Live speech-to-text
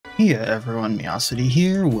Hey everyone, Miacidae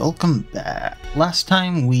here, welcome back. Last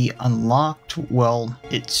time we unlocked, well,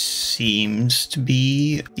 it seems to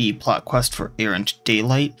be the plot quest for Errant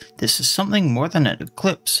Daylight. This is something more than an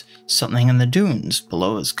eclipse. Something in the dunes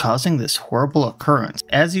below is causing this horrible occurrence.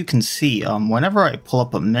 As you can see, whenever I pull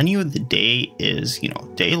up a menu, the day is,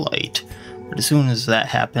 daylight. But as soon as that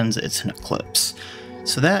happens, it's an eclipse.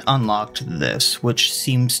 So that unlocked this, which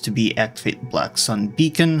seems to be Activate the Black Sun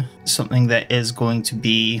Beacon, something that is going to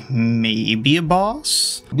be maybe a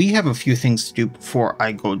boss. We have a few things to do before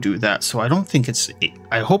I go do that, so I don't think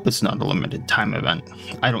I hope it's not a limited time event.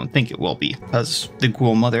 I don't think it will be, because the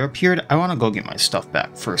Ghoul Mother appeared. I want to go get my stuff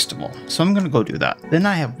back first of all, so I'm going to go do that. Then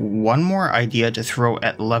I have one more idea to throw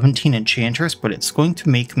at Levantine Enchantress, but it's going to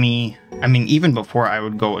make me, even before I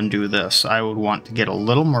would go and do this, I would want to get a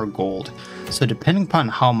little more gold. So depending upon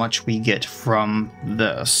how much we get from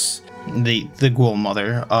this, the Ghoul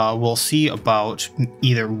Mother, we'll see about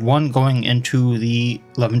either one going into the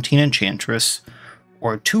Levantine Enchantress,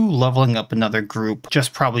 or two leveling up another group,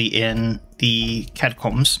 just probably in the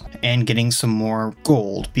Catacombs, and getting some more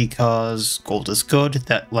gold, because gold is good.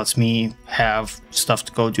 That lets me have stuff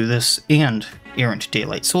to go do this, and Errant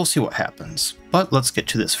Daylight, so we'll see what happens. But let's get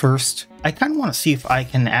to this first. I kind of want to see if I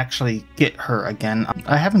can actually get her again.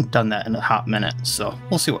 I haven't done that in a hot minute, so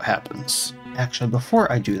we'll see what happens. Actually, before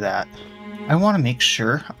I do that, I want to make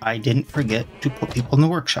sure I didn't forget to put people in the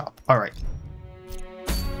workshop. Alright.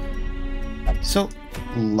 So,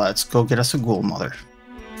 let's go get us a Ghoul Mother.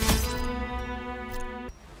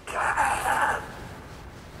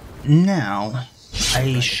 Now,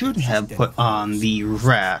 I should have put on the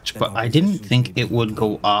rat, but I didn't think it would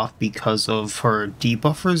go off because of her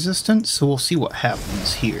debuff resistance, so we'll see what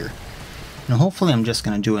happens here. And hopefully I'm just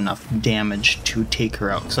going to do enough damage to take her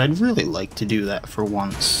out, because I'd really like to do that for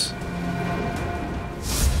once.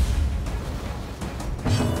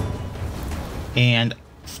 And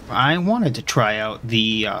I wanted to try out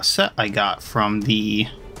the set I got from the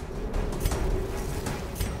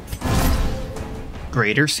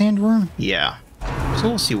Greater Sandworm? Yeah. So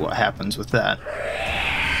we'll see what happens with that.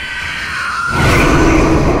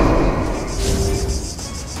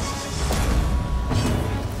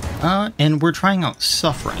 And we're trying out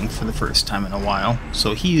Suffering for the first time in a while.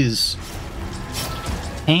 So he's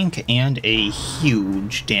tank and a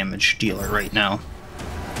huge damage dealer right now.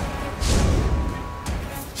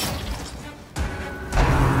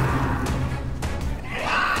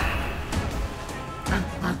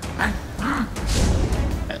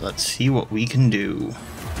 Let's see what we can do.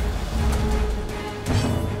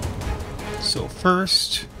 So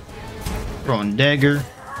first, throwing dagger.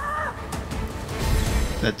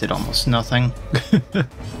 That did almost nothing.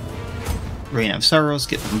 Rain of Sorrows,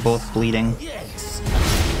 get them both bleeding.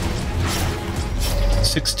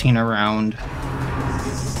 16 around.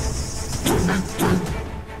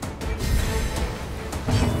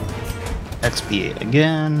 Expiate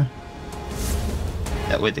again.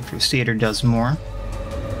 That way the Crusader does more.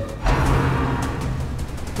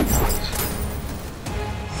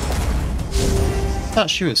 I thought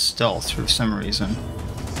she was stealth for some reason.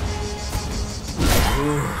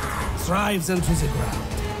 Thrives into the ground.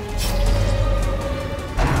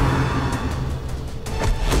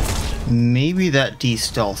 Maybe that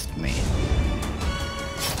de-stealthed me.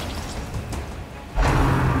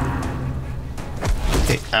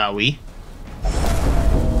 Okay, owie.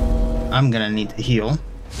 I'm gonna need to heal.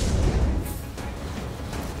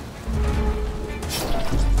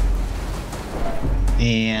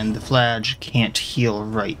 And the Flag can't heal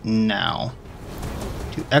right now.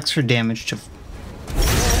 Do extra damage to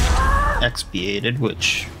Expiated,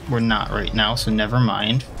 which we're not right now, so never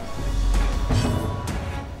mind.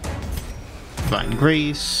 Divine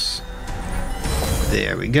Grace.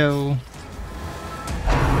 There we go.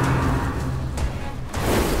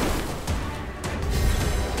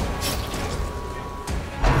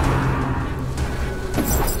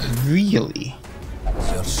 Really?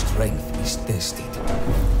 Your strength is tested.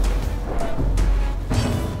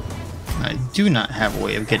 I do not have a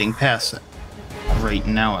way of getting past it. Right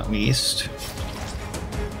now, at least.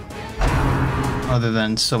 Other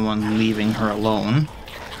than someone leaving her alone.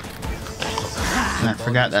 And I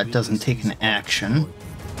forgot that doesn't take an action.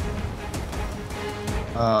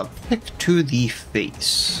 Pick to the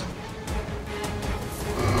face.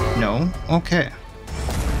 No? Okay.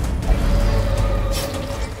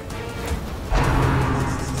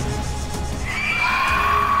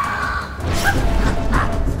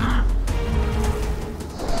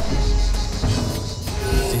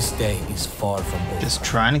 Day is far from over. Just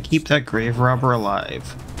trying to keep that grave robber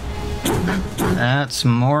alive. That's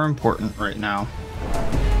more important right now.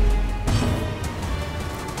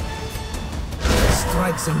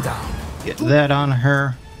 strikes him down. Get that on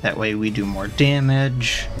her. That way we do more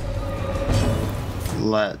damage.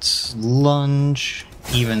 Let's lunge,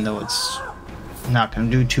 even though it's not going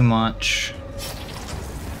to do too much.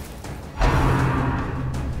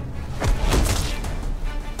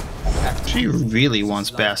 She really wants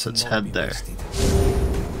Bassett's head there.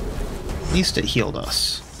 At least it healed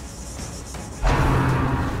us.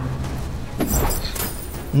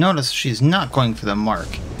 Notice she's not going for the mark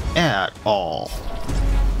at all.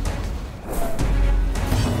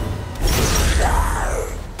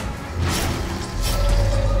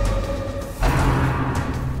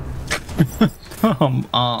 Come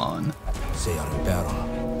on. They are in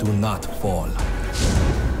peril. Do not fall.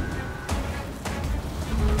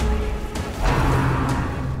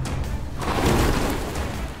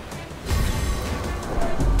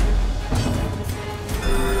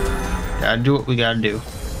 Gotta do what we gotta do.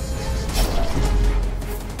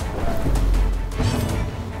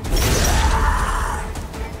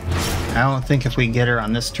 I don't think if we get her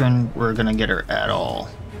on this turn, we're gonna get her at all.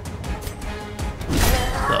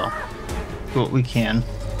 So, do what we can.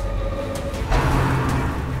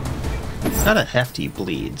 Got a hefty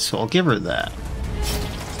bleed, so I'll give her that.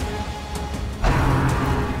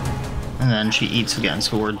 And then she eats again,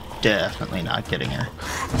 so we're definitely not getting her.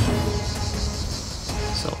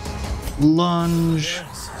 So, lunge.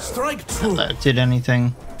 Strike true. That did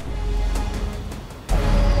anything.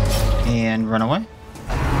 And run away.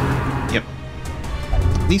 Yep.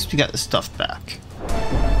 At least we got the stuff back.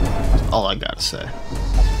 That's all I gotta say.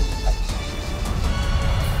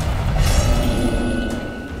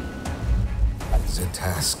 The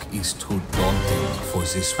task is too daunting for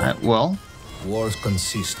this one. Alright, well, Wars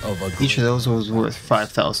consist of a each of those was worth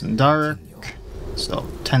 5,000 Dark. So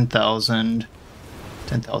 10,000,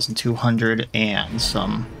 10,200, and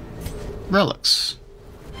some relics.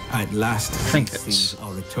 At last, Trinkets.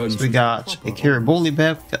 So we got a Cariboli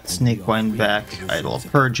back, we got Snake Wine back, Idol of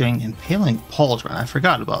Purging, Impaling Pauldron. I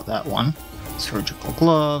forgot about that one. Surgical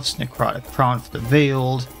Gloves, Necrotic Crown for the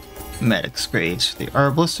Veiled, Medic's Graves for the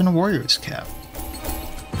Arbalist, and a Warrior's Cap.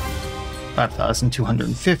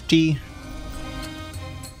 5,250.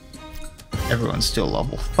 Everyone's still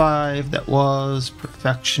level 5. That was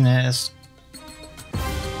Perfectionist.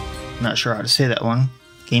 Not sure how to say that one.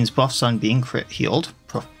 Gains buffs on being crit healed.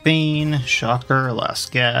 Profane, Shocker,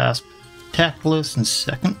 Last Gasp, Tactless, and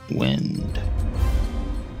Second Wind.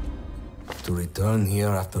 To return here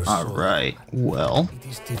after Alright, well, it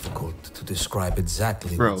is difficult to describe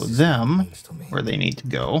exactly throw what this them means to me. where they need to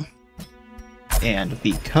go. And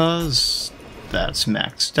because that's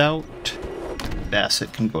maxed out,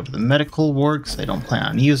 Bassett can go to the medical ward because I don't plan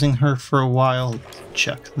on using her for a while.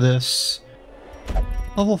 Check this.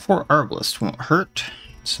 Level 4 Arbalist won't hurt,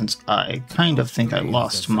 since I kind of think I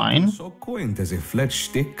lost mine. So quaint as a fletch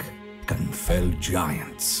stick can fell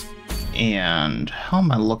giants. And how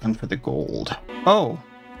am I looking for the gold? Oh,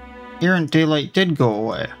 Errant Daylight did go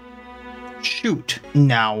away. Shoot,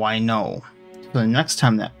 now I know. So the next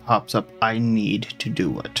time that pops up, I need to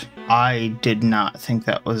do it. I did not think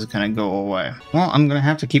that was going to go away. Well, I'm going to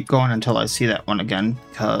have to keep going until I see that one again,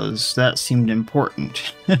 because that seemed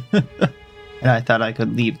important. And I thought I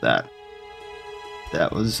could leave that.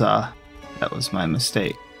 That was my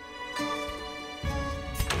mistake.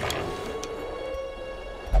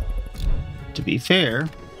 To be fair,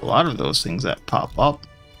 a lot of those things that pop up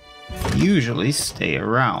usually stay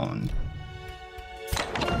around.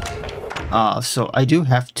 So I do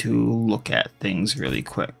have to look at things really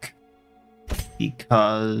quick,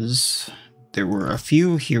 because there were a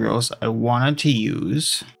few heroes I wanted to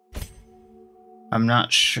use. I'm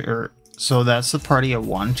not sure. So that's the party I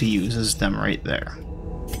wanted to use, is them right there.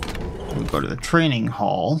 We go to the training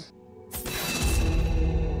hall.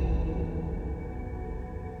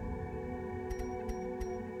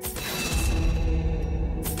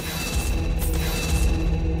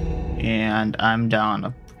 And I'm down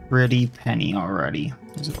a pretty penny already.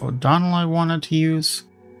 Is it O'Donnell I wanted to use?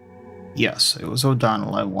 Yes, it was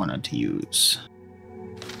O'Donnell I wanted to use.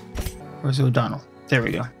 Where's O'Donnell? There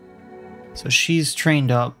we go. So she's trained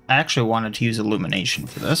up. I actually wanted to use Illumination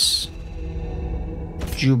for this.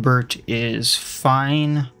 Jubert is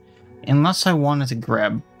fine. Unless I wanted to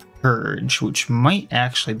grab Purge, which might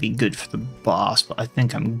actually be good for the boss, but I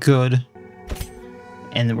think I'm good.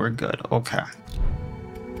 And then we're good. Okay.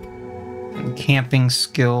 And camping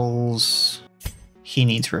skills. He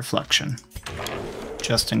needs Reflection.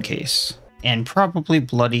 Just in case. And probably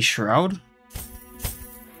Bloody Shroud.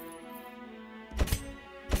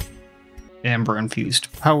 Amber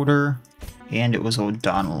Infused Powder. And it was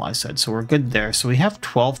O'Donnell, I said. So we're good there. So we have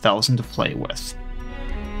 12,000 to play with.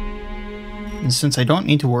 And since I don't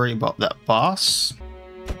need to worry about that boss,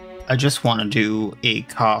 I just want to do a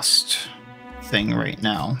cost thing right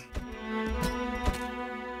now.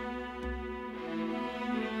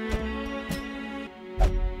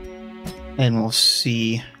 And we'll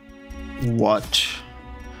see what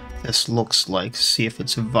this looks like, see if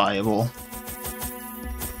it's viable.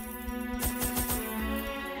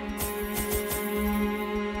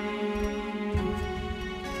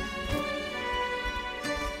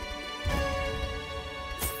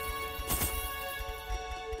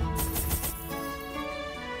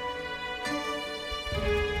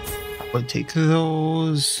 I would take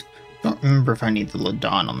those. Don't remember if I need the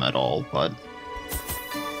Laudanum at all, but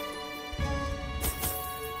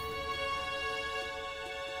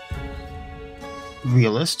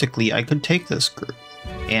realistically, I could take this group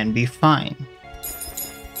and be fine.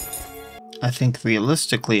 I think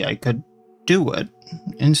realistically, I could do it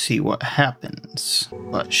and see what happens.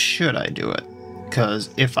 But should I do it? Because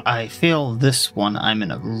if I fail this one, I'm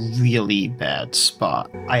in a really bad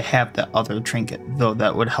spot. I have that other trinket, though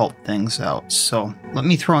that would help things out. So let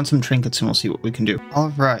me throw on some trinkets and we'll see what we can do.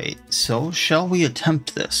 Alright, so shall we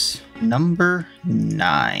attempt this? Number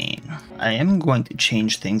 9. I am going to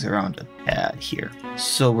change things around a tad here.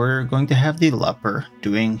 So we're going to have the leper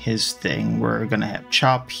doing his thing. We're going to have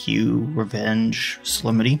Chop, Hew, Revenge,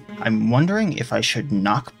 Solemnity. I'm wondering if I should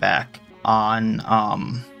knock back on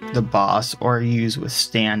the boss or use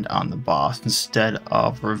Withstand on the boss instead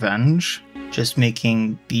of Revenge. Just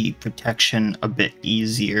making the protection a bit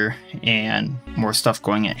easier and more stuff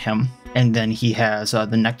going at him. And then he has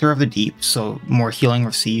the Nectar of the Deep, so more healing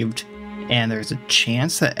received. And there's a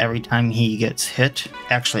chance that every time he gets hit,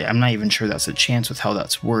 actually I'm not even sure that's a chance with how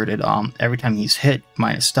that's worded, every time he's hit,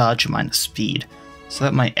 minus dodge, minus speed. So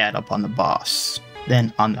that might add up on the boss.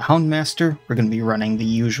 Then on the Houndmaster, we're going to be running the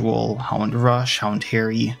usual Hound Rush, Hound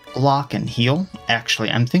Harry, block, and heal.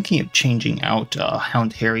 Actually, I'm thinking of changing out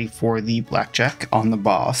Hound Harry for the Blackjack on the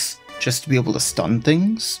boss, just to be able to stun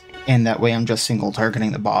things, and that way I'm just single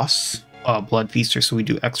targeting the boss. Blood Feaster, so we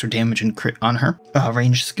do extra damage and crit on her.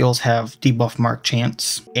 Ranged skills have debuff mark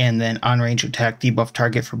chance, and then on range attack debuff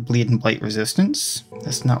target for bleed and blight resistance.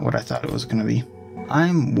 That's not what I thought it was going to be.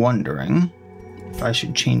 I'm wondering if I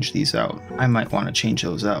should change these out. I might want to change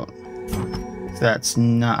those out. That's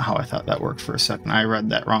not how I thought that worked for a second. I read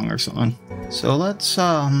that wrong or something. So let's,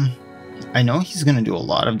 I know he's going to do a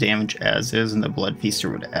lot of damage as is, and the Blood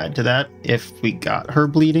Feaster would add to that if we got her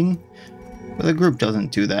bleeding. But the group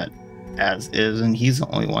doesn't do that as is, and he's the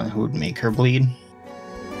only one who would make her bleed.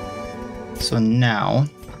 So now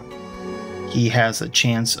he has a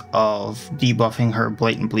chance of debuffing her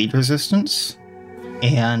blight and bleed resistance,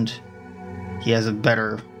 and he has a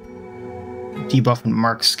better debuff and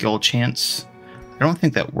mark skill chance. I don't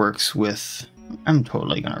think that works with... I'm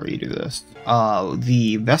totally going to redo this.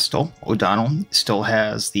 The Vestal, O'Donnell, still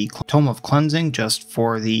has the Tome of Cleansing just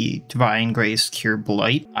for the Divine Grace Cure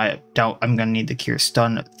Blight. I doubt I'm going to need the Cure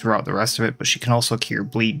Stun throughout the rest of it, but she can also Cure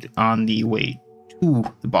Bleed on the way to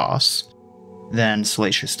the boss. Then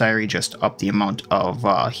Salacious Diary, just up the amount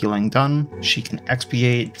of healing done. She can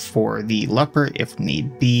Expiate for the Leper if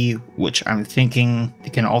need be, which I'm thinking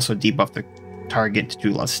it can also debuff the target to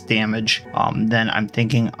do less damage. Then I'm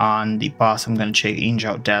thinking on the boss I'm going to change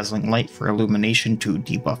out Dazzling Light for Illumination to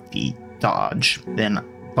debuff the dodge. Then a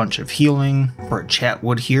bunch of healing for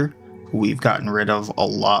Chatwood here. We've gotten rid of a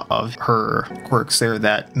lot of her quirks there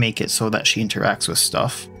that make it so that she interacts with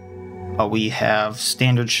stuff. We have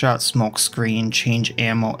Standard Shot, Smoke Screen, Change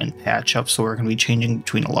Ammo, and Patch Up, so we're going to be changing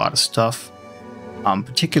between a lot of stuff.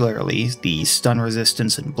 Particularly the Stun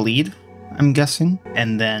Resistance and Bleed, I'm guessing.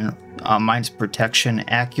 And then mine's Protection,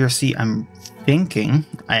 Accuracy. I'm thinking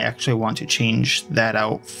I actually want to change that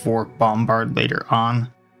out for Bombard later on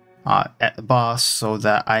at the boss so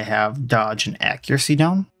that I have Dodge and Accuracy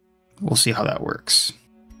down. We'll see how that works.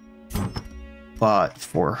 But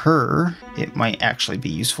for her, it might actually be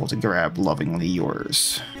useful to grab Lovingly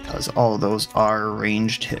Yours, because all of those are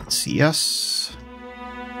ranged hits, yes.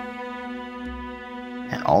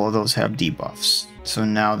 And all of those have debuffs. So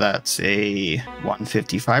now that's a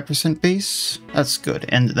 155% base. That's good.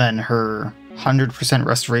 And then her 100%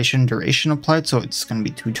 restoration duration applied, so it's going to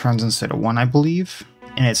be 2 turns instead of 1, I believe.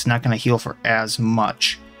 And it's not going to heal for as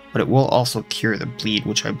much, but it will also cure the bleed,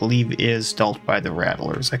 which I believe is dealt by the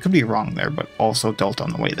Rattlers. I could be wrong there, but also dealt on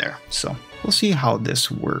the way there. So we'll see how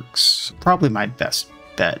this works. Probably my best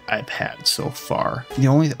bet I've had so far. The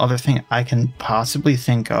only other thing I can possibly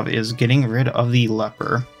think of is getting rid of the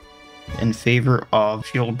Leper in favor of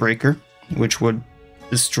Shieldbreaker, which would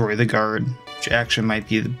destroy the guard, which actually might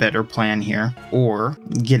be the better plan here. Or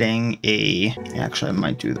getting a... Actually, I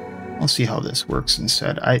might do that. We'll see how this works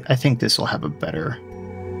instead. I think this will have a better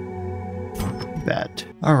bet.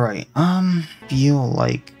 Alright, feel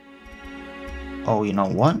like... Oh, you know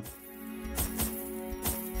what?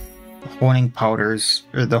 The honing powders,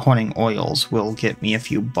 or the honing oils, will get me a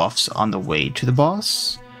few buffs on the way to the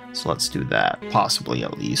boss. So let's do that, possibly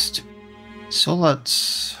at least. So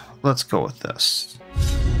let's go with this.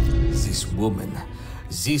 This woman,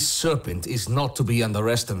 this serpent is not to be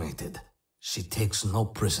underestimated. She takes no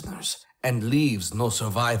prisoners and leaves no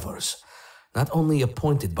survivors. Not only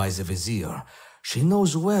appointed by the vizier, she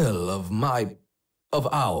knows well of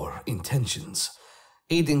our intentions.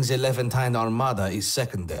 Aiding the Levantine armada is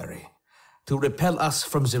secondary. To repel us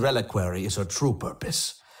from the Reliquary is her true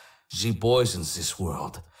purpose. She poisons this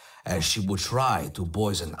world, as she would try to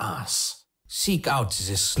poison us. Seek out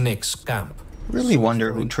this snake's camp. Really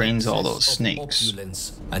wonder who trains all those snakes.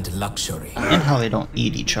 Opulence and luxury. And how they don't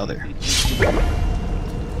eat each other.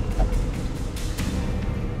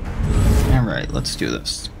 Alright, let's do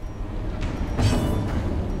this.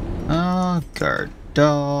 Guard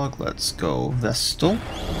dog, let's go Vestal.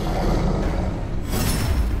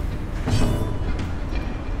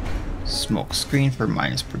 Smoke screen for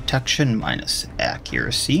minus protection, minus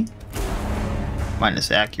accuracy.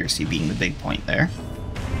 Minus accuracy being the big point there.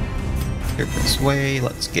 Here this way,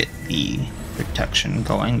 let's get the protection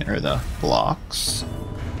going, or the blocks.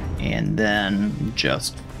 And then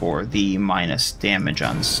just for the minus damage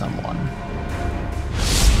on someone.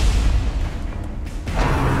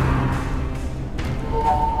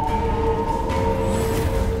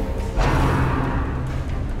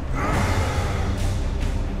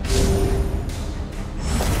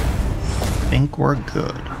 I think we're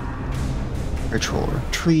good. Ritual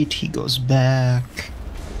retreat, he goes back.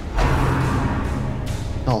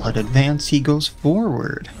 All-head advance, he goes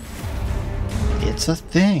forward. It's a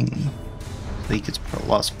thing. So he gets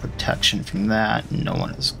less protection from that. No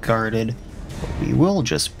one is guarded. But we will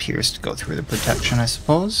just pierce to go through the protection, I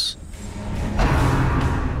suppose.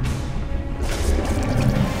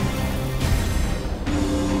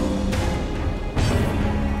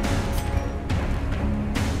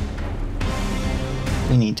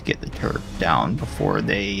 We need to get the turret down before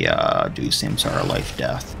they do Samsara Life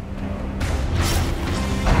Death.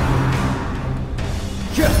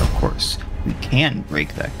 Of course, we can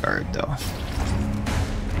break that guard though,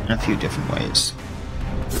 in a few different ways.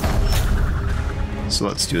 So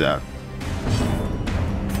let's do that.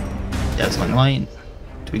 Dazzling Light.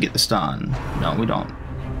 Do we get the stun? No, we don't.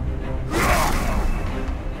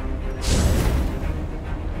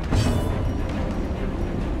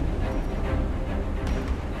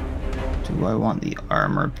 Do I want the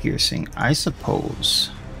armor piercing? I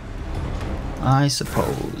suppose. I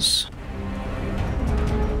suppose.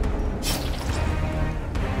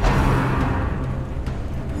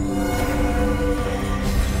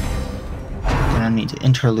 Gonna need to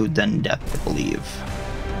interlude then death, I believe.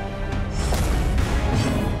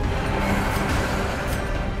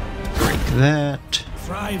 Break that.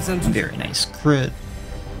 Very nice crit.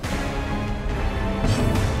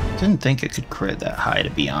 Didn't think it could crit that high, to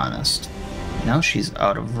be honest. Now she's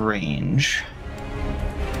out of range.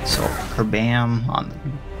 So Kerbam on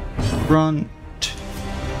the front.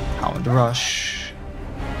 Hound Rush.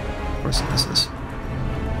 Of course it misses.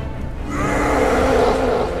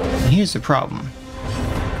 And here's the problem.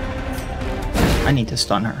 I need to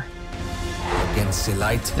stun her. Against the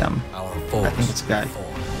light, Them. I think it's a guy.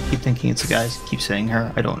 Keep thinking it's a guy. Keep saying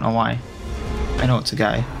her. I don't know why. I know it's a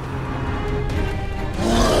guy.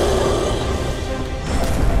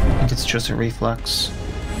 It's just a reflex.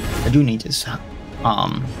 I do need to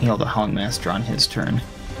heal the Hound Master on his turn.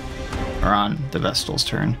 Or on the Vestal's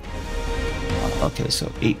turn. Okay,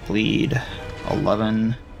 so 8 bleed,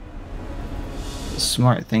 11. The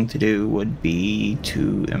smart thing to do would be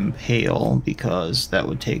to impale, because that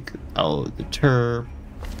would take out the turret.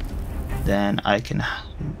 Then I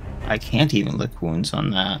can't even lick wounds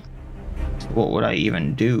on that. So what would I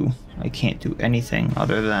even do? I can't do anything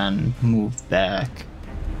other than move back.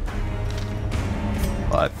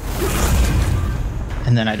 But,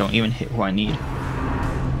 and then I don't even hit who I need.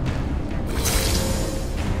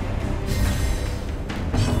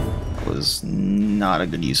 That was not a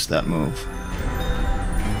good use of that move.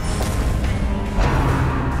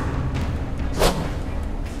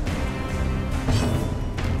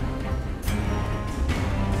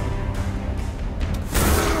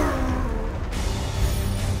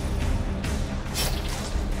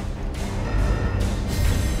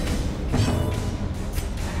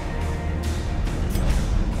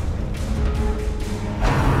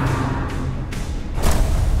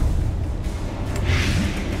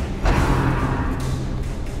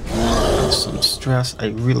 Relieve some stress. I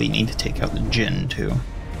really need to take out the Djinn too.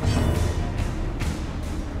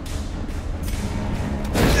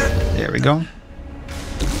 There we go.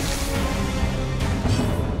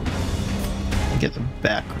 Get the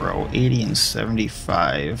back row, 80 and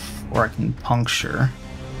 75, or I can puncture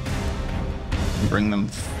and bring them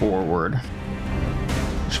forward,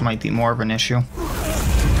 which might be more of an issue.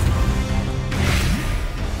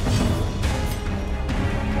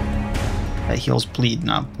 That heals bleed,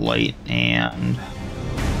 not blight, and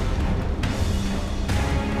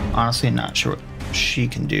honestly not sure what she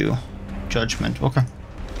can do. Judgment, okay.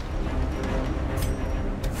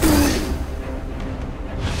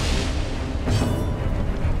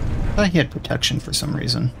 I thought he had protection for some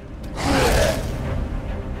reason.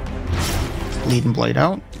 Bleed and blight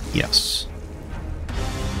out? Yes.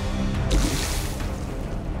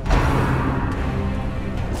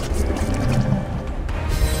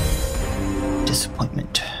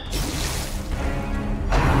 Disappointment.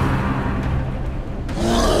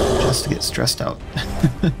 Just to get stressed out.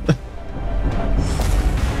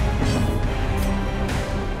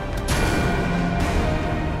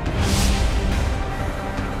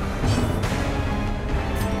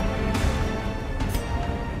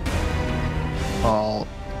 All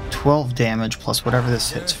 12 damage plus whatever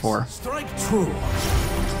this hits for. Strike true.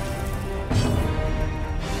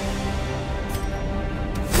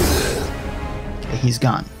 Okay, he's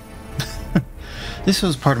gone. This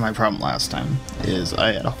was part of my problem last time, is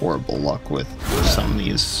I had a horrible luck with some of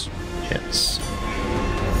these hits.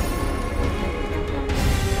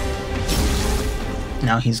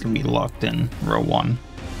 Now he's gonna be locked in row 1.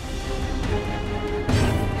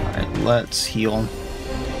 Alright, let's heal.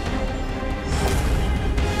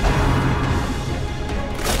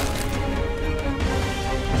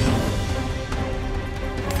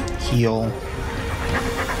 Heal.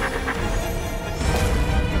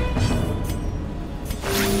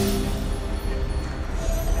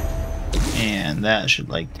 And that should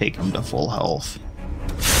like take him to full health.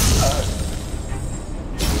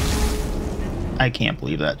 I can't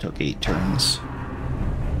believe that took 8 turns.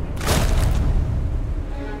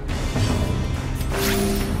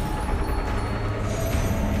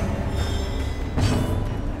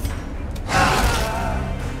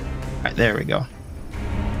 Alright, there we go.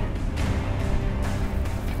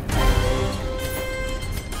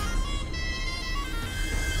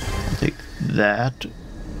 That,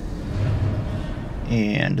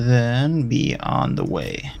 and then be on the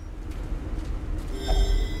way.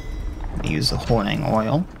 Use the horning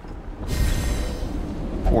oil.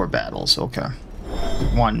 4 battles, okay.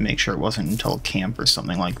 Wanted to make sure it wasn't until camp or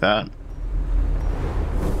something like that.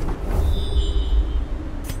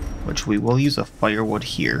 Which we will use a firewood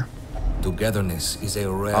here. Togetherness is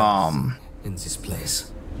a rare thing in this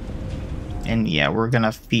place. And yeah, we're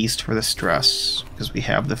gonna feast for the stress, because we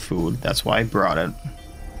have the food. That's why I brought it.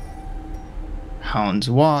 Hound's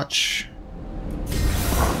Watch.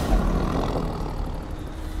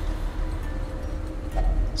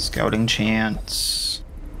 Scouting Chance.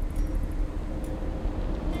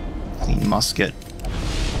 Clean Musket.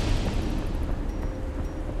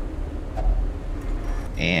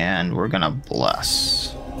 And we're gonna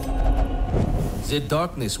bless. The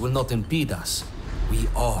darkness will not impede us. We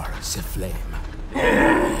are the flame.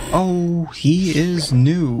 Oh, he is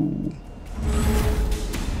new.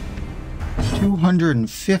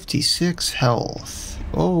 256 health.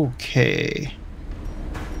 Okay.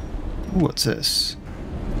 Ooh, what's this?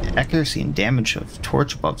 Accuracy and damage of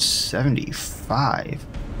torch above 75.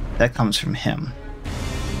 That comes from him.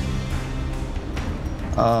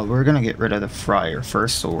 We're gonna get rid of the friar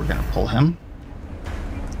first, so we're gonna pull him.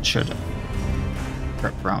 Should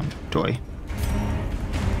prep round, doy.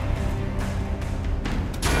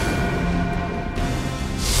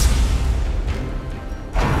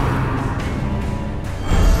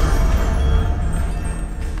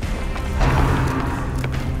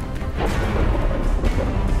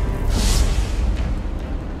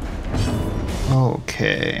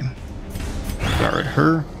 Okay. Guard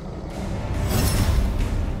her.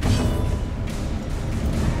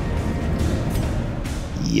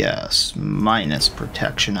 Yes, minus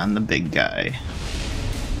protection on the big guy.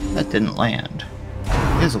 That didn't land. He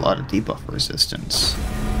has a lot of debuff resistance.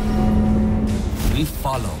 We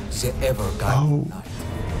follow the ever-guiding light.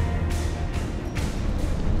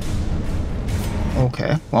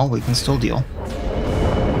 Okay, well, we can still deal.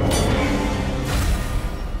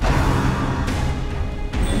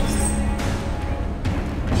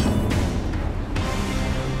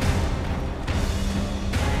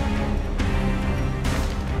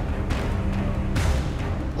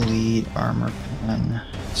 Bleed, armor pen,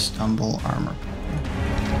 stumble, armor pen.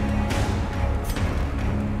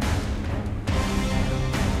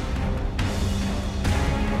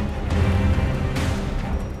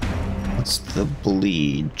 the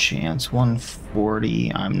bleed chance.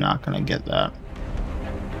 140. I'm not going to get that.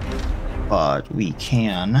 But we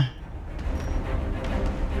can.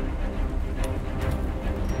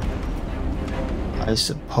 I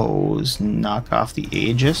suppose knock off the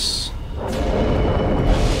Aegis.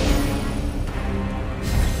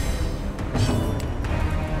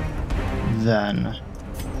 Then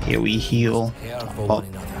here we heal. Oh.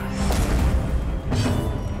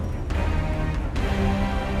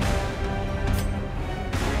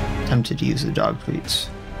 Tempted to use the dog treats.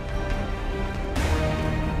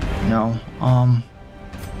 No,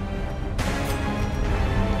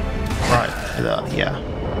 Friar, yeah.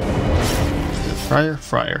 Is it Friar?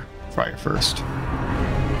 Friar. Friar first.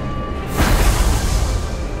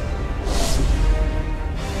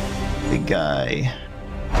 Big guy.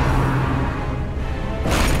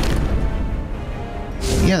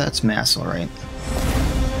 Yeah, that's mass, alright.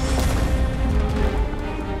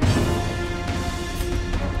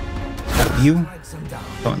 Pull you.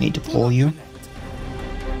 Don't need to pull you.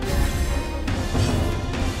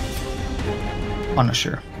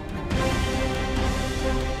 Punisher.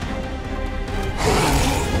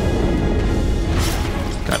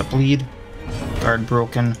 Gotta bleed. Guard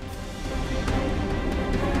broken.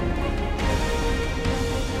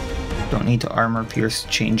 Don't need to armor pierce,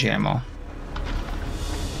 change ammo.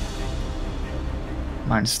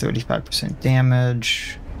 Minus 35%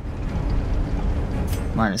 damage.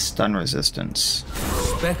 Minus stun resistance.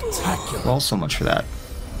 Spectacular. Well, so much for that.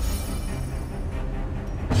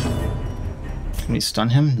 Can we stun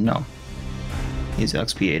him? No. He's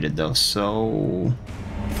expiated though, so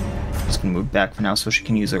I'm just gonna move back for now so she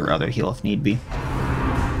can use her other heal if need be.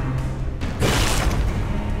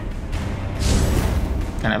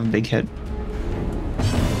 Can I have a big hit?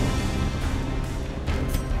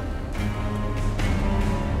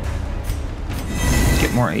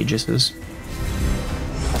 Get more Aegises.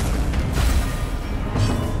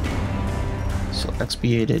 So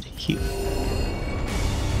expiated, heal.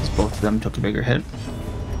 Both of them took a bigger hit.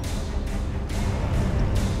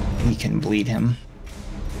 We can bleed him,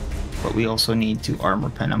 but we also need to armor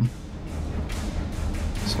pen him.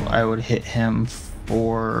 So I would hit him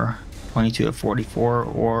for 22 to 44,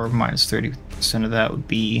 or minus 30% of that would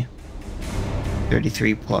be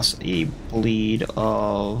 33 plus a bleed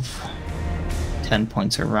of 10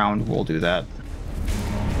 points a round. We'll do that.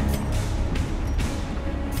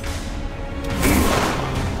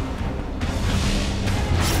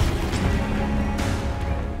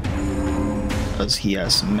 Because he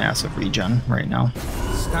has massive regen right now.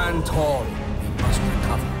 Stand tall. We must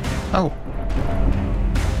recover. Oh.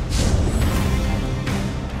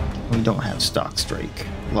 We don't have stock strike.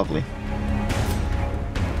 Lovely.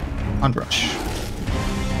 Unrush.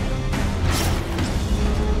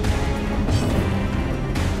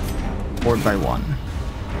 Board by 1.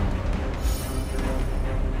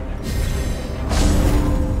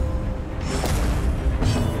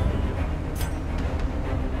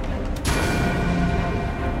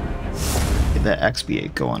 That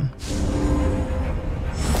XP8 going.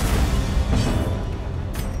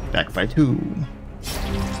 Back by 2.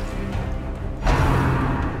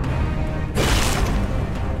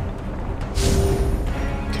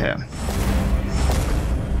 Okay.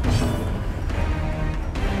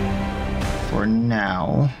 For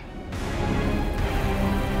now,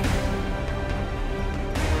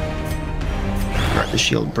 got the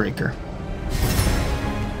Shieldbreaker.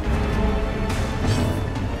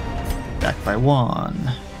 Back by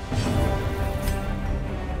 1.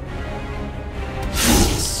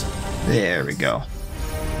 There we go.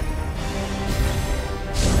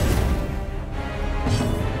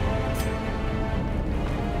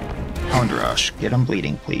 Hound rush. Get him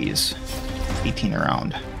bleeding, please. 18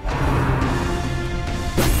 around.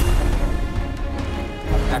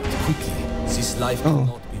 Act quickly. This life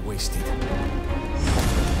cannot be wasted.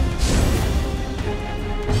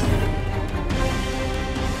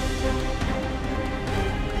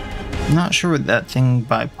 I'm not sure what that thing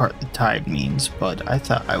by part the tide means, but I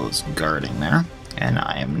thought I was guarding there, and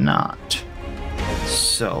I am not.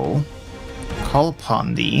 So, call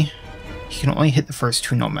upon thee. You can only hit the first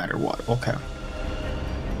 2 no matter what. Okay.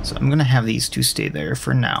 So I'm gonna have these 2 stay there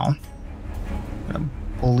for now. I'm gonna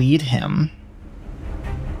bleed him.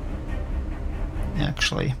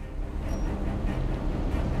 Actually,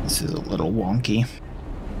 this is a little wonky.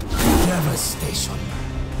 Devastation.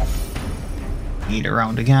 Need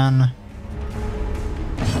around again.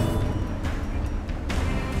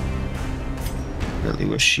 Really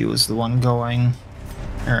wish she was the one going.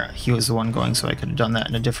 Or he was the one going, so I could have done that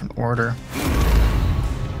in a different order.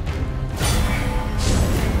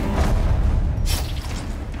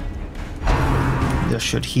 This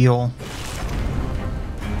should heal.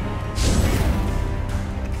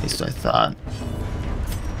 At least I thought.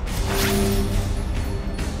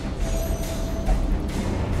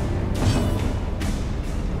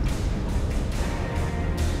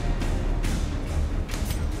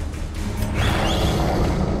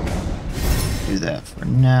 Do that for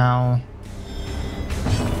now.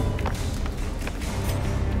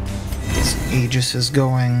 This Aegis is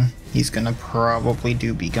going. He's gonna probably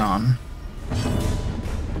do Be Gone.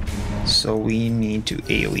 So we need to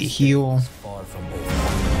AoE heal. Far from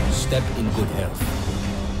over. Step in good health.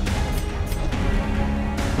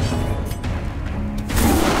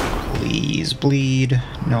 Please bleed.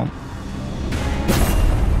 Nope.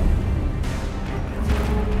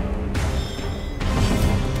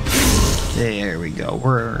 There we go.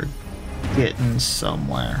 We're getting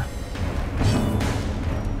somewhere.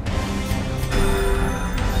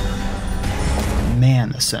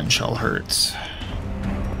 Man, the Send Shell hurts.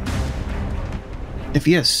 If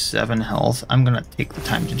he has 7 health, I'm gonna take the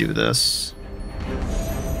time to do this.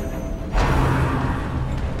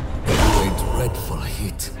 A dreadful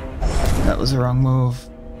hit. That was the wrong move.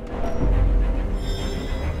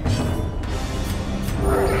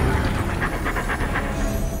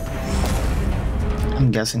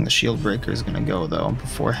 I'm guessing the Shieldbreaker is gonna go though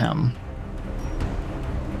before him.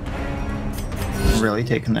 Really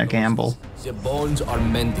taking that gamble. The bones are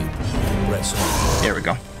mended. Press on. There we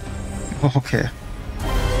go. Okay.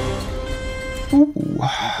 Ooh.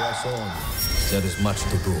 Press on. There is much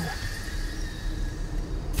to do.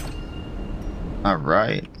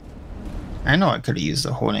 Alright. I know I could have used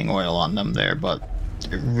the honing oil on them there, but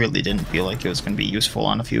it really didn't feel like it was going to be useful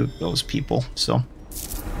on a few of those people, so.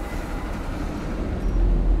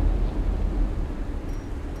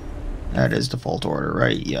 That is default order,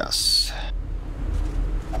 right? Yes.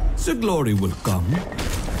 The glory will come.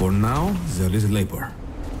 For now, there is labor.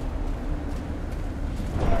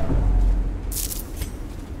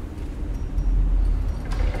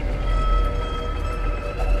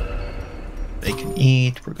 They can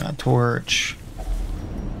eat. We're gonna torch.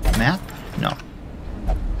 Map? No.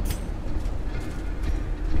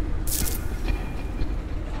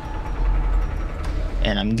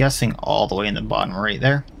 And I'm guessing all the way in the bottom right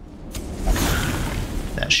there.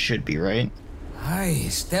 That should be right. Aye,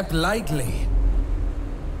 step lightly.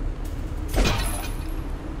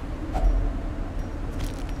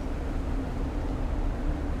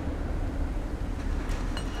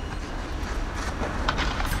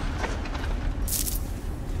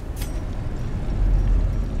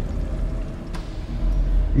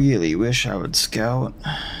 Really wish I would scout.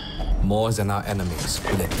 More than our enemies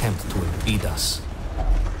will attempt to impede us.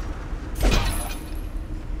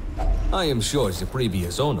 I am sure the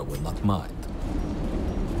previous owner will not mind.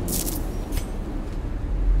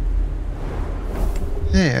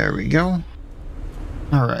 There we go.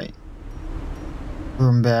 Alright.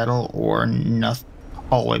 Room battle or nothing.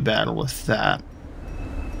 Hallway battle with that.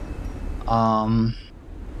 I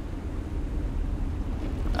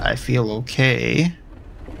feel okay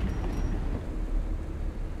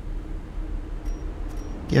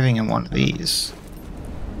giving him one of these.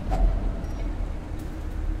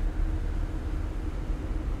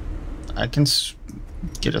 I can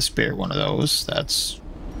get a spare one of those, that's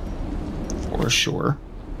for sure.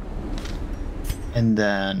 And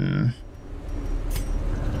then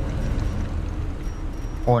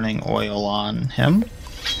honing oil on him.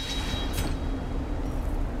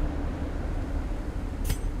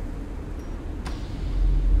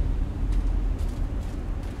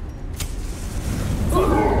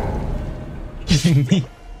 Kidding me?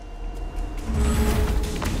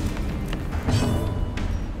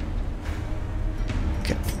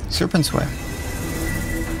 Okay, Serpent's Way.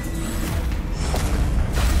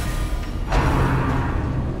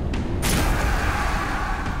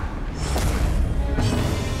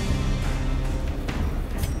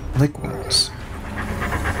 Liquids.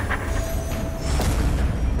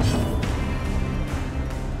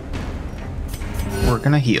 We're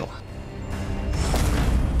gonna heal.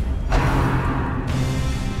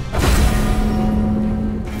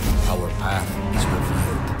 Our path is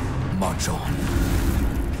revealed. March on.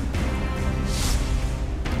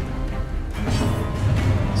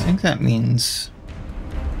 I think that means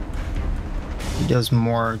he does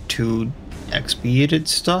more to expiated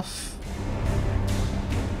stuff.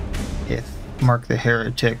 If Mark the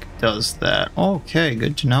Heretic does that. Okay,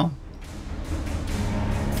 good to know.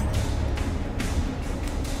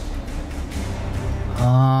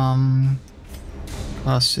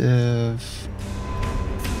 Passive.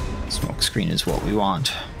 Smoke screen is what we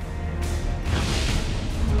want.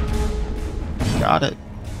 Got it.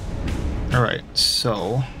 Alright,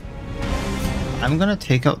 so I'm gonna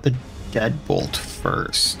take out the Deadbolt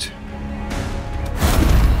first.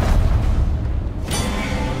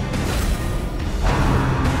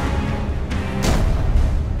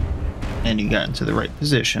 And you got into the right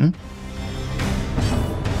position.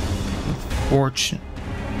 Unfortunate.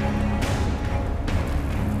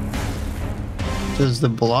 Does the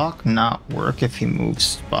block not work if he moves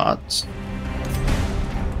spots?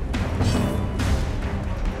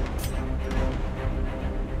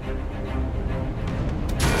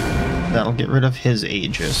 That'll get rid of his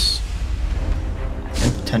Aegis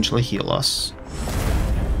and potentially heal us.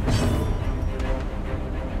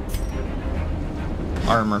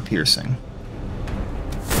 Armor piercing.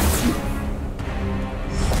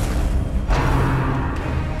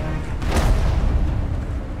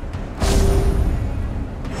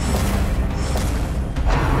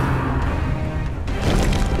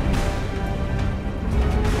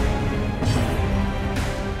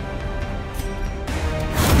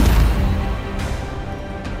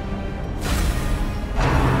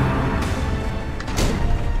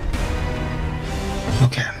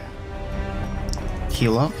 Okay.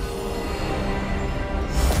 Heal up.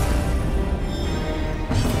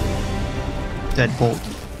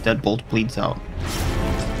 Deadbolt bleeds out.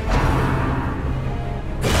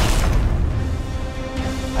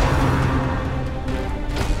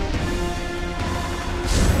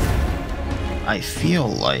 I feel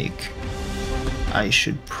like I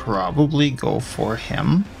should probably go for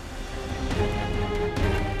him,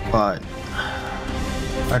 but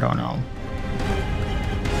I don't know.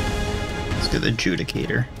 Let's get the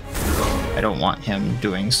Judicator. I don't want him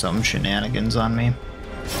doing some shenanigans on me.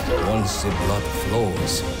 Once the blood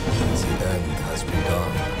flows, the end has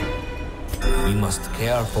begun. We must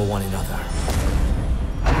care for one another.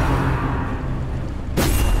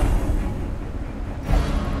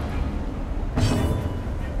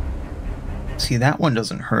 See, that one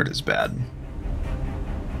doesn't hurt as bad.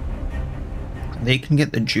 They can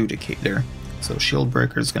get the Judicator, so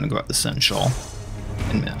Shieldbreaker is going to go at the Essential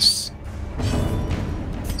and miss.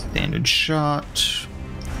 Standard shot,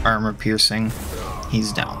 armor piercing,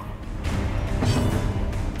 he's down.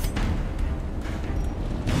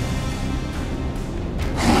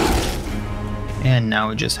 And now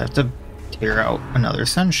we just have to tear out another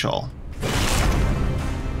Essential,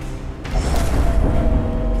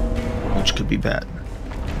 which could be bad.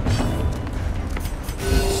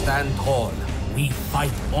 Stand tall. We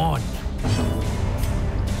fight on.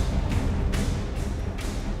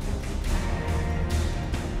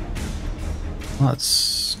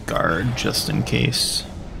 Let's guard just in case.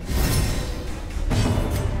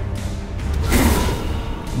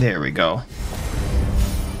 There we go.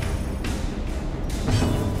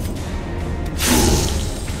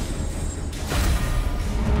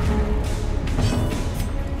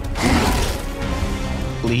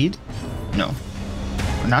 Bleed? No.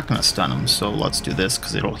 We're not going to stun him, so let's do this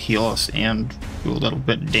because it'll heal us and do a little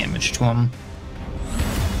bit of damage to him.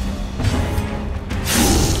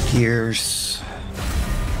 Pierce.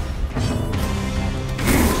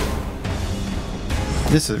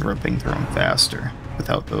 This is ripping through him faster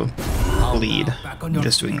without the bleed. I'm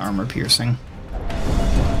just doing armor piercing.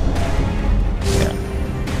 Yeah.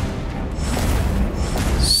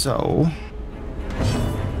 So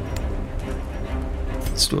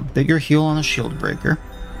let's do a bigger heal on the Shieldbreaker.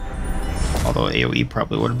 Although AoE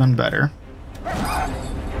probably would have been better.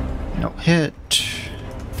 No hit.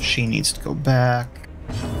 She needs to go back.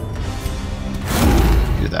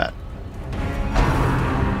 Do that.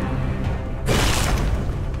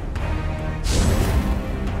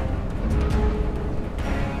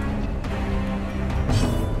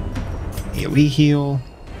 AoE heal.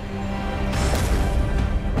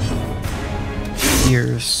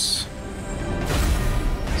 Pierce.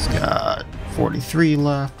 He's got 43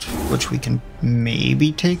 left, which we can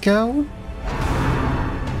maybe take out.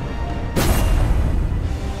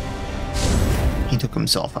 He took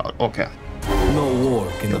himself out. Okay. No war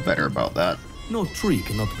Feel cannot better about that. No tree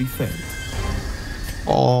cannot be felled.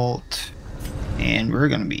 Alt. And we're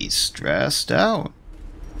gonna be stressed out.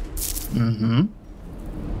 Mm-hmm.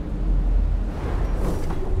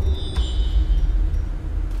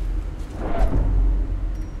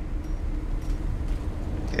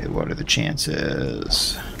 Okay, what are the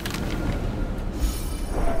chances?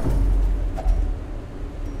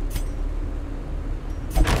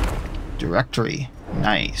 Directory.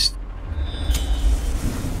 Nice.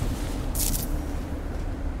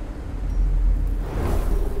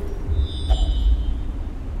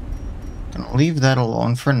 Gonna leave that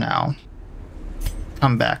alone for now.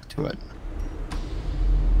 Come back to it.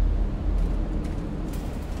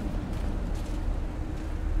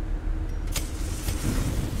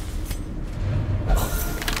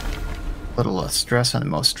 little less stress on the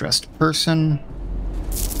most stressed person.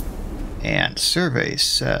 And survey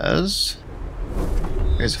says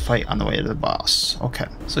there's a fight on the way to the boss. Okay,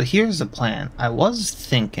 so here's the plan. I was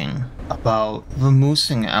thinking about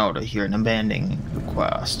vamoosing out of here and abandoning the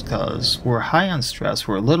quest because we're high on stress,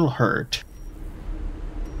 we're a little hurt,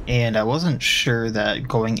 and I wasn't sure that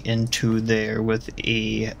going into there with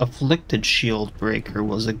a afflicted Shieldbreaker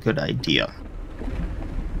was a good idea.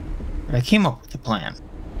 But I came up with a plan.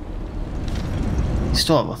 We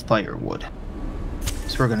still have a firewood,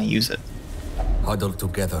 so we're going to use it. Huddle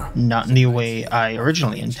together. Not in the way I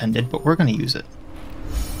originally intended, but we're going to use it.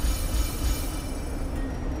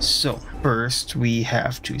 So, first we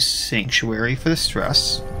have to Sanctuary for the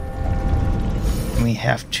stress. And we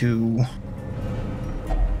have to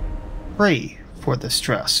pray for the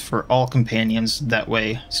stress for all companions, that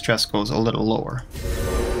way stress goes a little lower.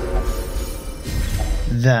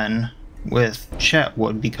 Then, with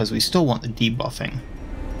Chatwood, because we still want the debuffing,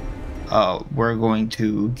 we're going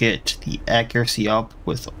to get the accuracy up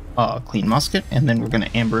with Clean Musket, and then we're going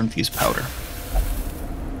to Amber Infuse Powder.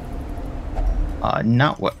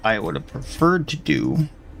 Not what I would have preferred to do,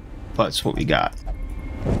 but it's what we got.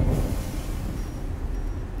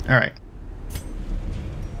 Alright.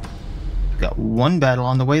 Got one battle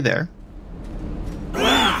on the way there.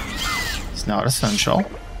 It's not essential.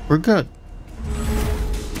 We're good.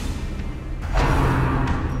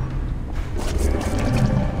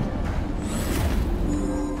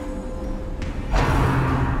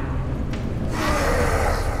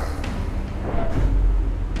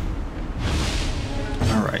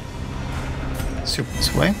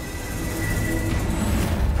 This way.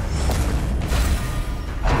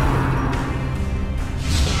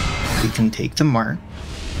 We can take the mark,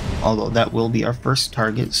 although that will be our first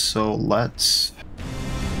target, so let's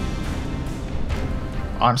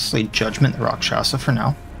honestly Judgment the Rakshasa for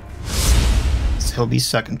now. So he'll be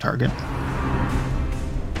second target.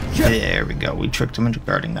 There we go, we tricked him into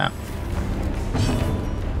guarding that.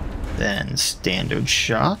 Then standard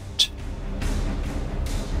shot.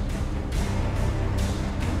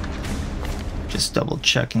 Just double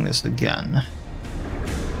checking this again.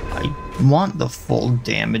 I want the full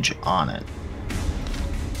damage on it.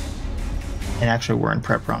 And actually we're in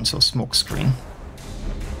prep round, so smoke screen.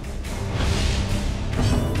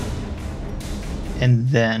 And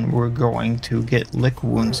then we're going to get lick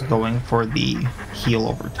wounds going for the heal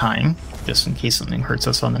over time, just in case something hurts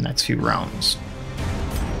us on the next few rounds.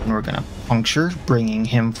 And we're gonna puncture, bringing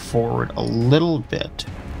him forward a little bit.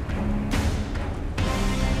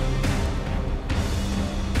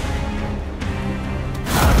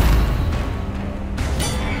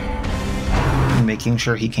 Making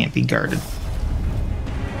sure he can't be guarded.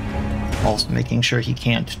 Also making sure he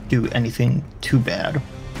can't do anything too bad.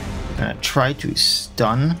 I'm gonna try to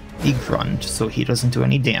stun the grunt so he doesn't do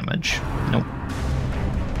any damage. Nope.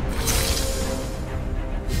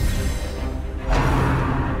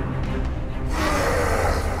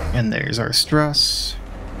 And there's our stress.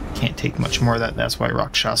 Can't take much more of that, that's why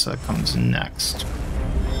Rakshasa comes next.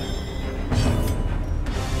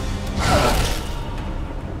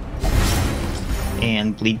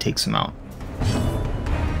 And bleed takes him out.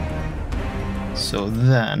 So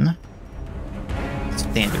then,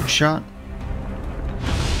 standard shot.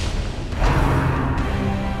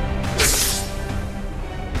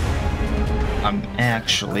 I'm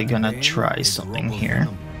actually gonna try something here.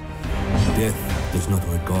 Death does not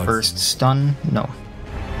regard. First stun, no.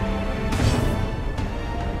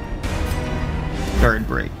 Guard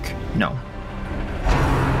break, no.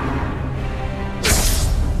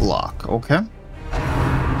 Block, okay.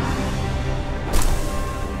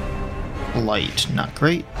 Light, not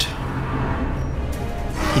great.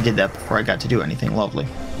 He did that before I got to do anything lovely.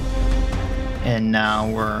 And now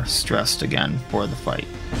we're stressed again for the fight,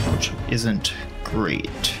 which isn't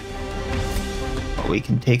great. But we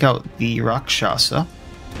can take out the Rakshasa.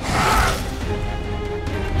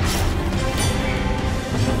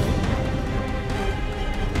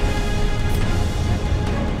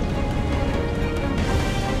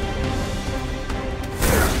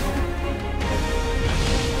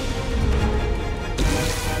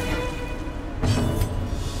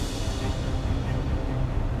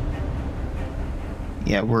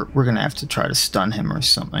 Yeah, we're gonna have to try to stun him or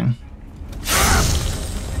something.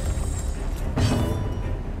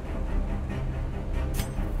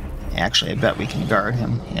 Actually, I bet we can guard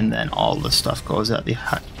him, and then all the stuff goes at the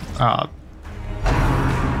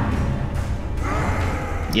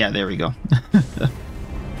yeah, there we go.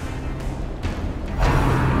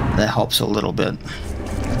 That helps a little bit.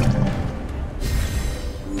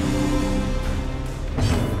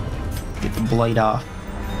 Get the blight off.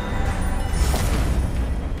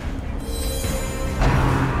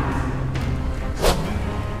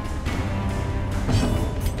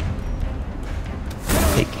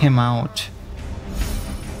 him out.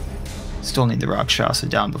 Still need the Rakshasa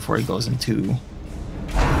down before he goes into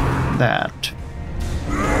that.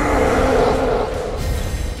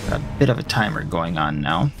 Got a bit of a timer going on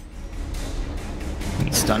now. Can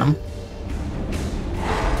we stun him?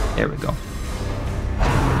 There we go.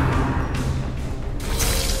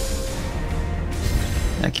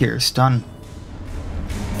 That cures stun.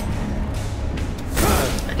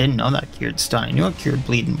 I didn't know that cured stun. I knew it cured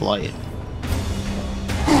bleed and blight.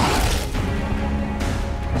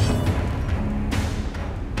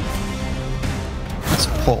 Let's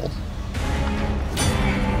pull.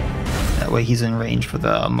 That way he's in range for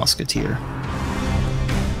the Musketeer.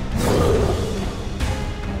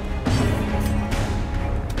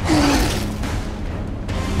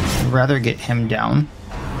 I'd rather get him down.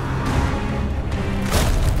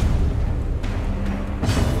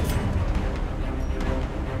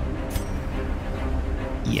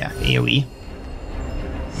 Yeah, AoE.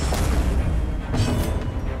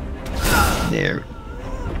 There.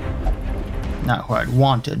 Not who I'd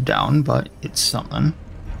wanted down, but it's something.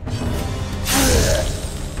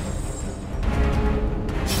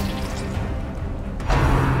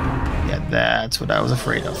 Yeah, that's what I was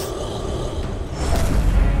afraid of.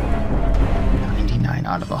 99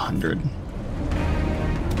 out of 100.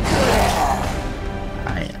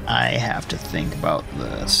 I have to think about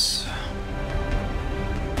this.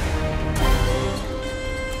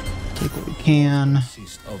 Take what we can.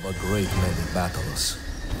 Of a great many battles.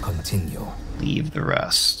 Continue. Leave the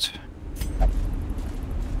rest.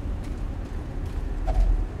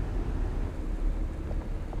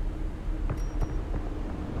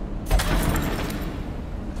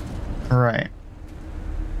 All right.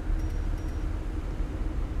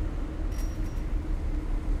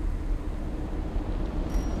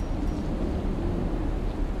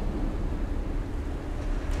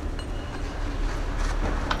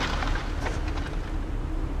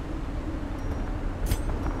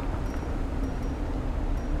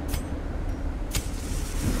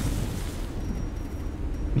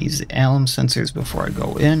 Use the alum sensors before I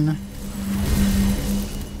go in.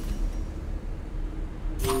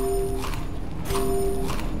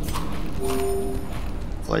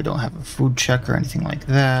 Hopefully I don't have a food check or anything like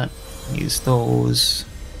that. Use those.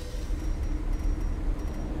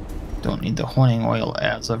 Don't need the honing oil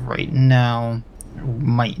as of right now.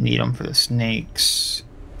 Might need them for the snakes.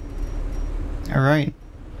 Alright.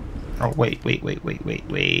 Oh, wait.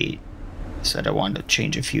 Said I wanted to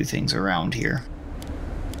change a few things around here.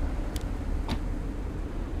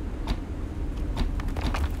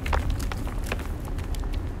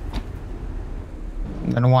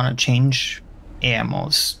 I'm gonna want to change ammo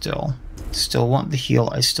still. Still want the heal,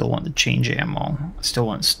 I still want the change ammo. I still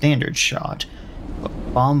want standard shot.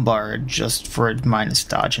 But bombard just for minus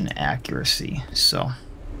dodge and accuracy, so.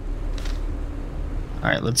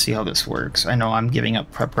 Alright, let's see how this works. I know I'm giving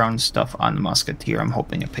up prep round stuff on the Musketeer. I'm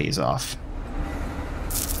hoping it pays off.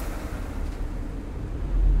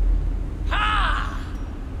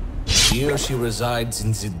 Here she resides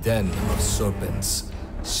in the den of serpents.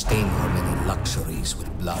 Stain her many luxuries with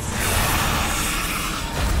blood.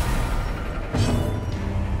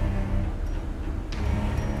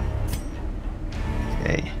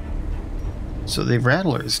 Okay. So the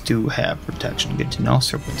Rattlers do have protection. Good to know.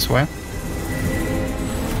 Serpent's Way.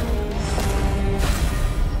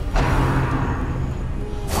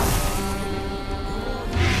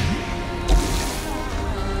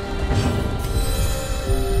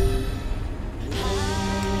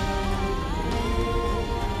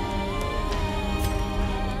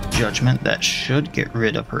 Judgment, that should get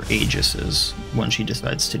rid of her Aegises when she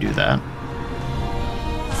decides to do that.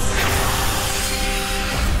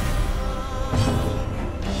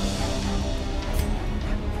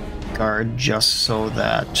 Guard just so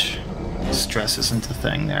that stress isn't a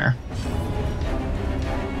thing there.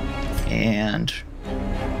 And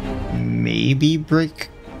maybe break.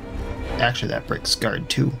 Actually, that breaks guard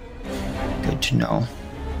too. Good to know.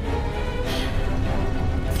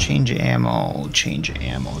 Change ammo,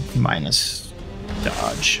 minus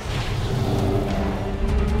dodge.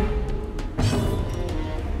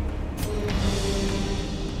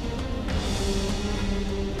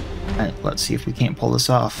 Alright, let's see if we can't pull this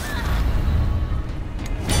off.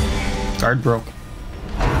 Guard broke.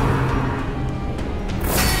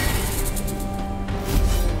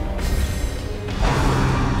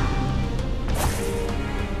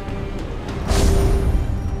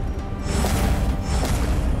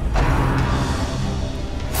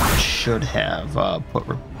 Should have put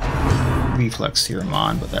reflex serum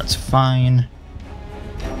on, but that's fine.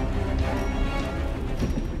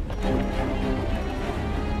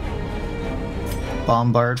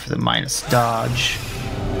 Bombard for the minus dodge.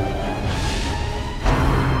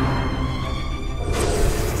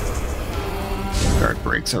 Guard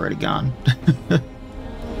break's already gone.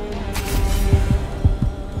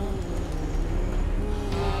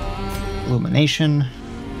 Illumination.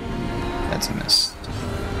 That's a miss.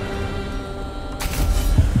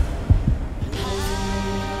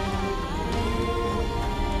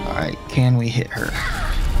 Alright, can we hit her?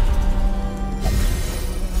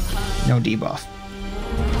 No debuff.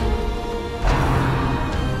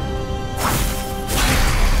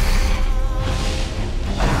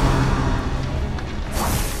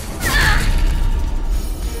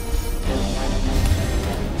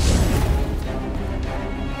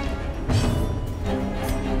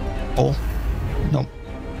 Oh, nope.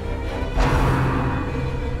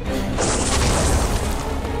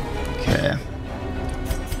 Okay.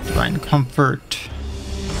 Divine Comfort.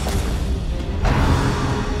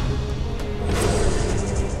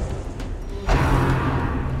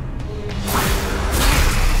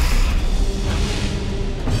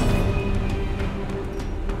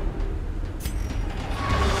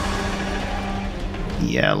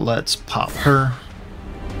 Yeah, let's pop her.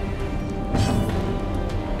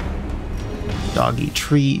 Doggy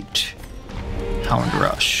Treat. Hound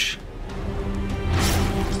Rush.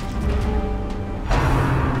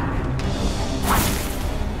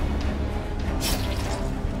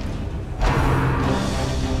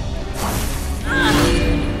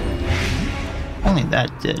 Only that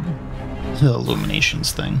did the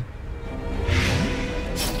Illuminations thing.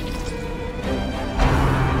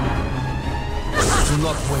 Do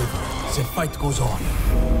not waver. The fight goes on.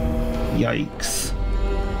 Yikes.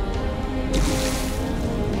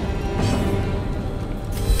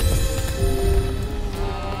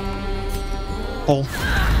 Pull.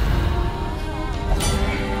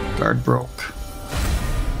 Guard broke.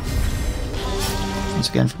 Once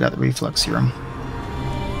again, forgot the reflex serum.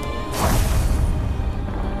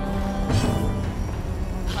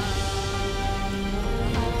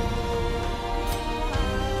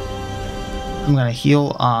 I'm gonna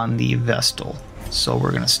heal on the Vestal, so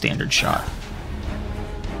we're gonna standard shot.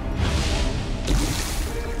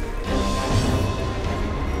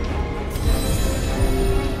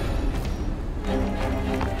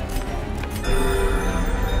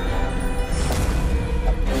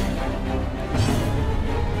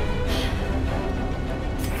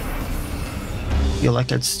 Feel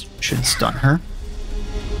like it should stun her.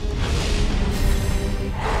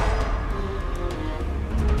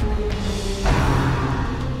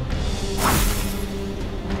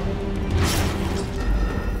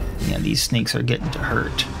 Yeah, these snakes are getting to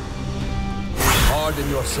hurt. Harden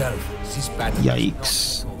yourself. This battle.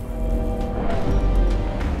 Yikes.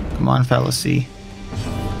 Come on, fallacy.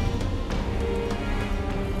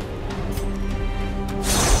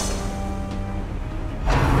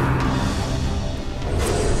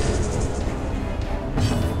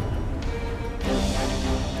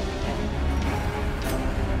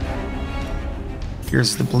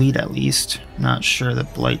 Here's the bleed at least. Not sure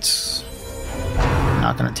that Blight's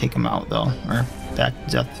not gonna take him out though. Or that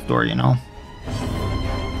death door, you know.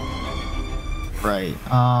 Right,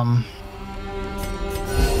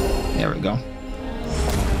 there we go.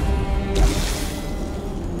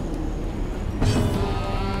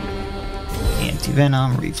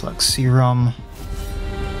 Anti-Venom, Reflex Serum.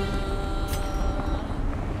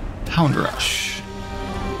 Hound Rush.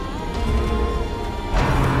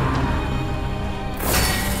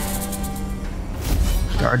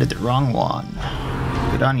 Guarded the wrong one.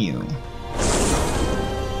 Good on you.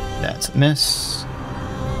 That's a miss.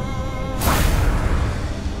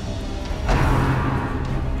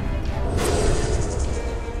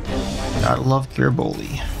 Gotta love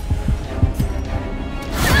Kiriboli.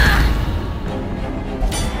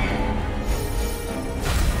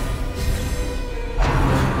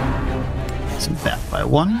 Some back by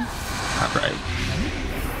one. Alright.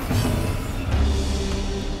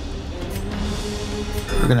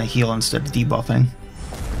 We're gonna heal instead of debuffing.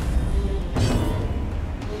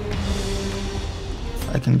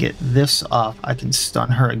 If I can get this off, I can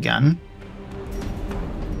stun her again.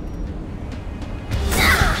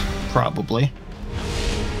 Probably.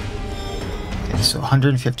 Okay, so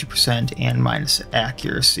 150% and minus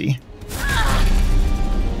accuracy.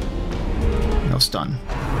 No stun.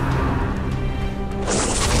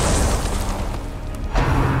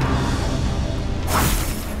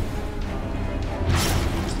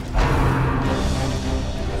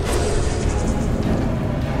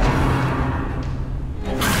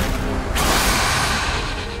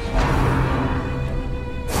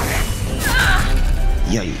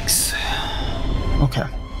 Yikes. Okay.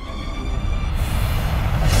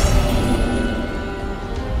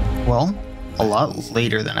 lot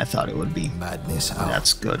later than I thought it would be. Madness out.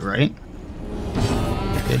 That's good, right?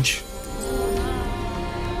 Package.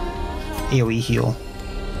 AoE heal.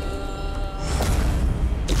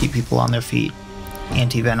 Keep people on their feet.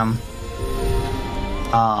 Anti-venom.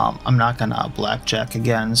 I'm not gonna blackjack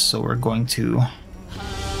again, so we're going to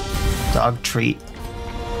dog treat.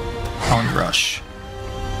 Hound rush.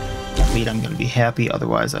 Lead, I'm gonna be happy,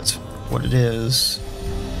 otherwise that's what it is.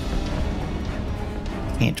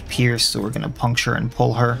 Can't pierce, so we're gonna puncture and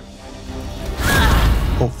pull her.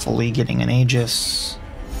 Hopefully getting an Aegis.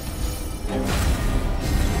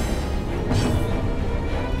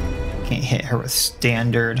 Can't hit her with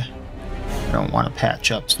standard. I don't want to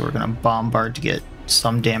patch up, so we're gonna bombard to get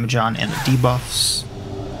some damage on and the debuffs.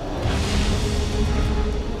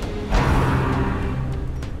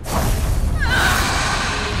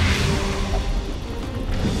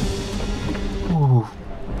 Ooh.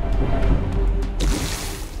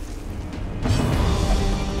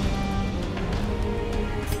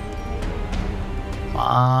 Come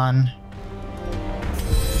on.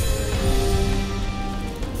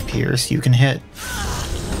 Pierce, you can hit.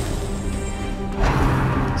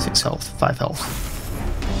 6 health, 5 health.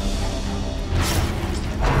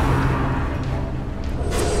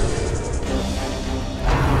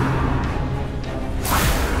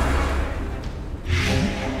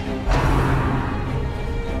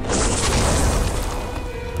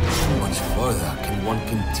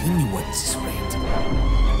 Continue at this rate.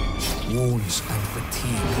 Wounds and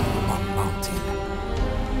fatigue are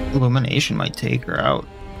mounting. Illumination might take her out.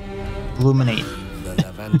 Illuminate. The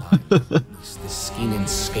Levantine is the skin and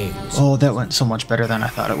scales. Oh, that went so much better than I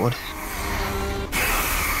thought it would.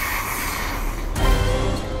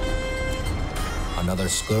 Another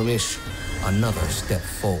skirmish, another step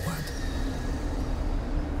forward.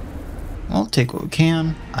 We'll take what we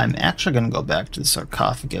can. I'm actually going to go back to the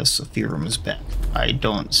sarcophagus, so Fear Room is back. I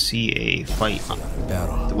don't see a fight on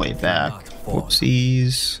the way back.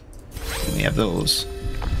 Whoopsies. We have those.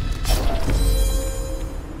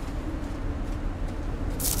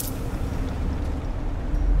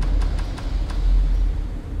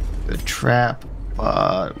 The trap,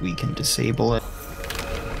 but we can disable it.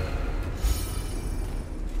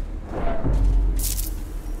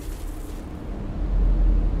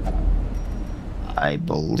 I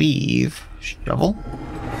believe shovel.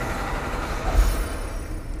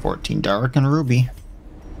 14 dark and ruby.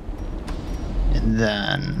 And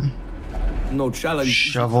then No challenge.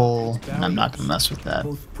 shovel. And I'm not gonna mess with that.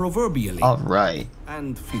 Both proverbially Alright.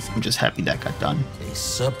 and feasibly. I'm just happy that got done. A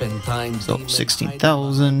serpentine So demon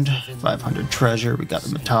 16,000, 500 treasure, we got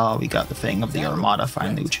the Mata, we got the Fang of the Armada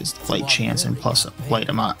finally, which is the flight chance, and plus a flight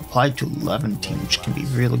amount applied to Levantine, which can be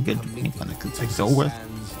really good depending on the group I go with.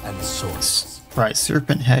 and swords. Surprise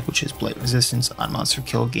Serpent Head, which is blight resistance on monster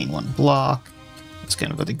kill, gain 1 block. It's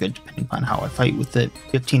kind of really good depending on how I fight with it.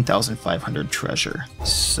 15,500 treasure.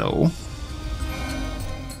 So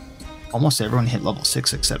almost everyone hit level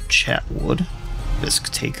 6 except Chatwood. Risk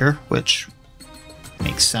Taker, which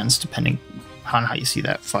makes sense depending on how you see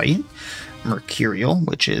that fight. Mercurial,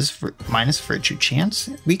 which is minus virtue chance.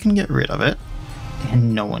 We can get rid of it.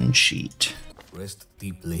 And no one cheat. Rest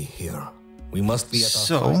deeply here. We must be at our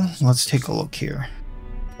So finest. let's take a look here.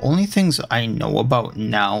 Only things I know about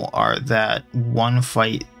now are that one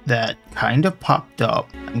fight that kind of popped up.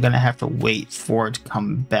 I'm gonna have to wait for it to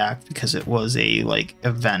come back because it was a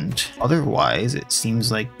event. Otherwise, it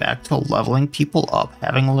seems like back to leveling people up,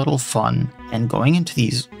 having a little fun, and going into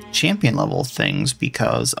these champion level things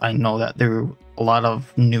because I know that there are a lot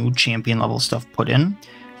of new champion level stuff put in.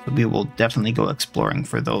 So we will definitely go exploring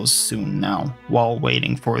for those soon now while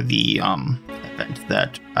waiting for the event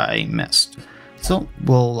that I missed. So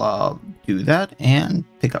we'll do that and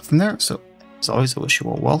pick up from there. So as always, I wish you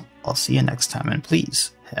all well. I'll see you next time, and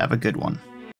please have a good one.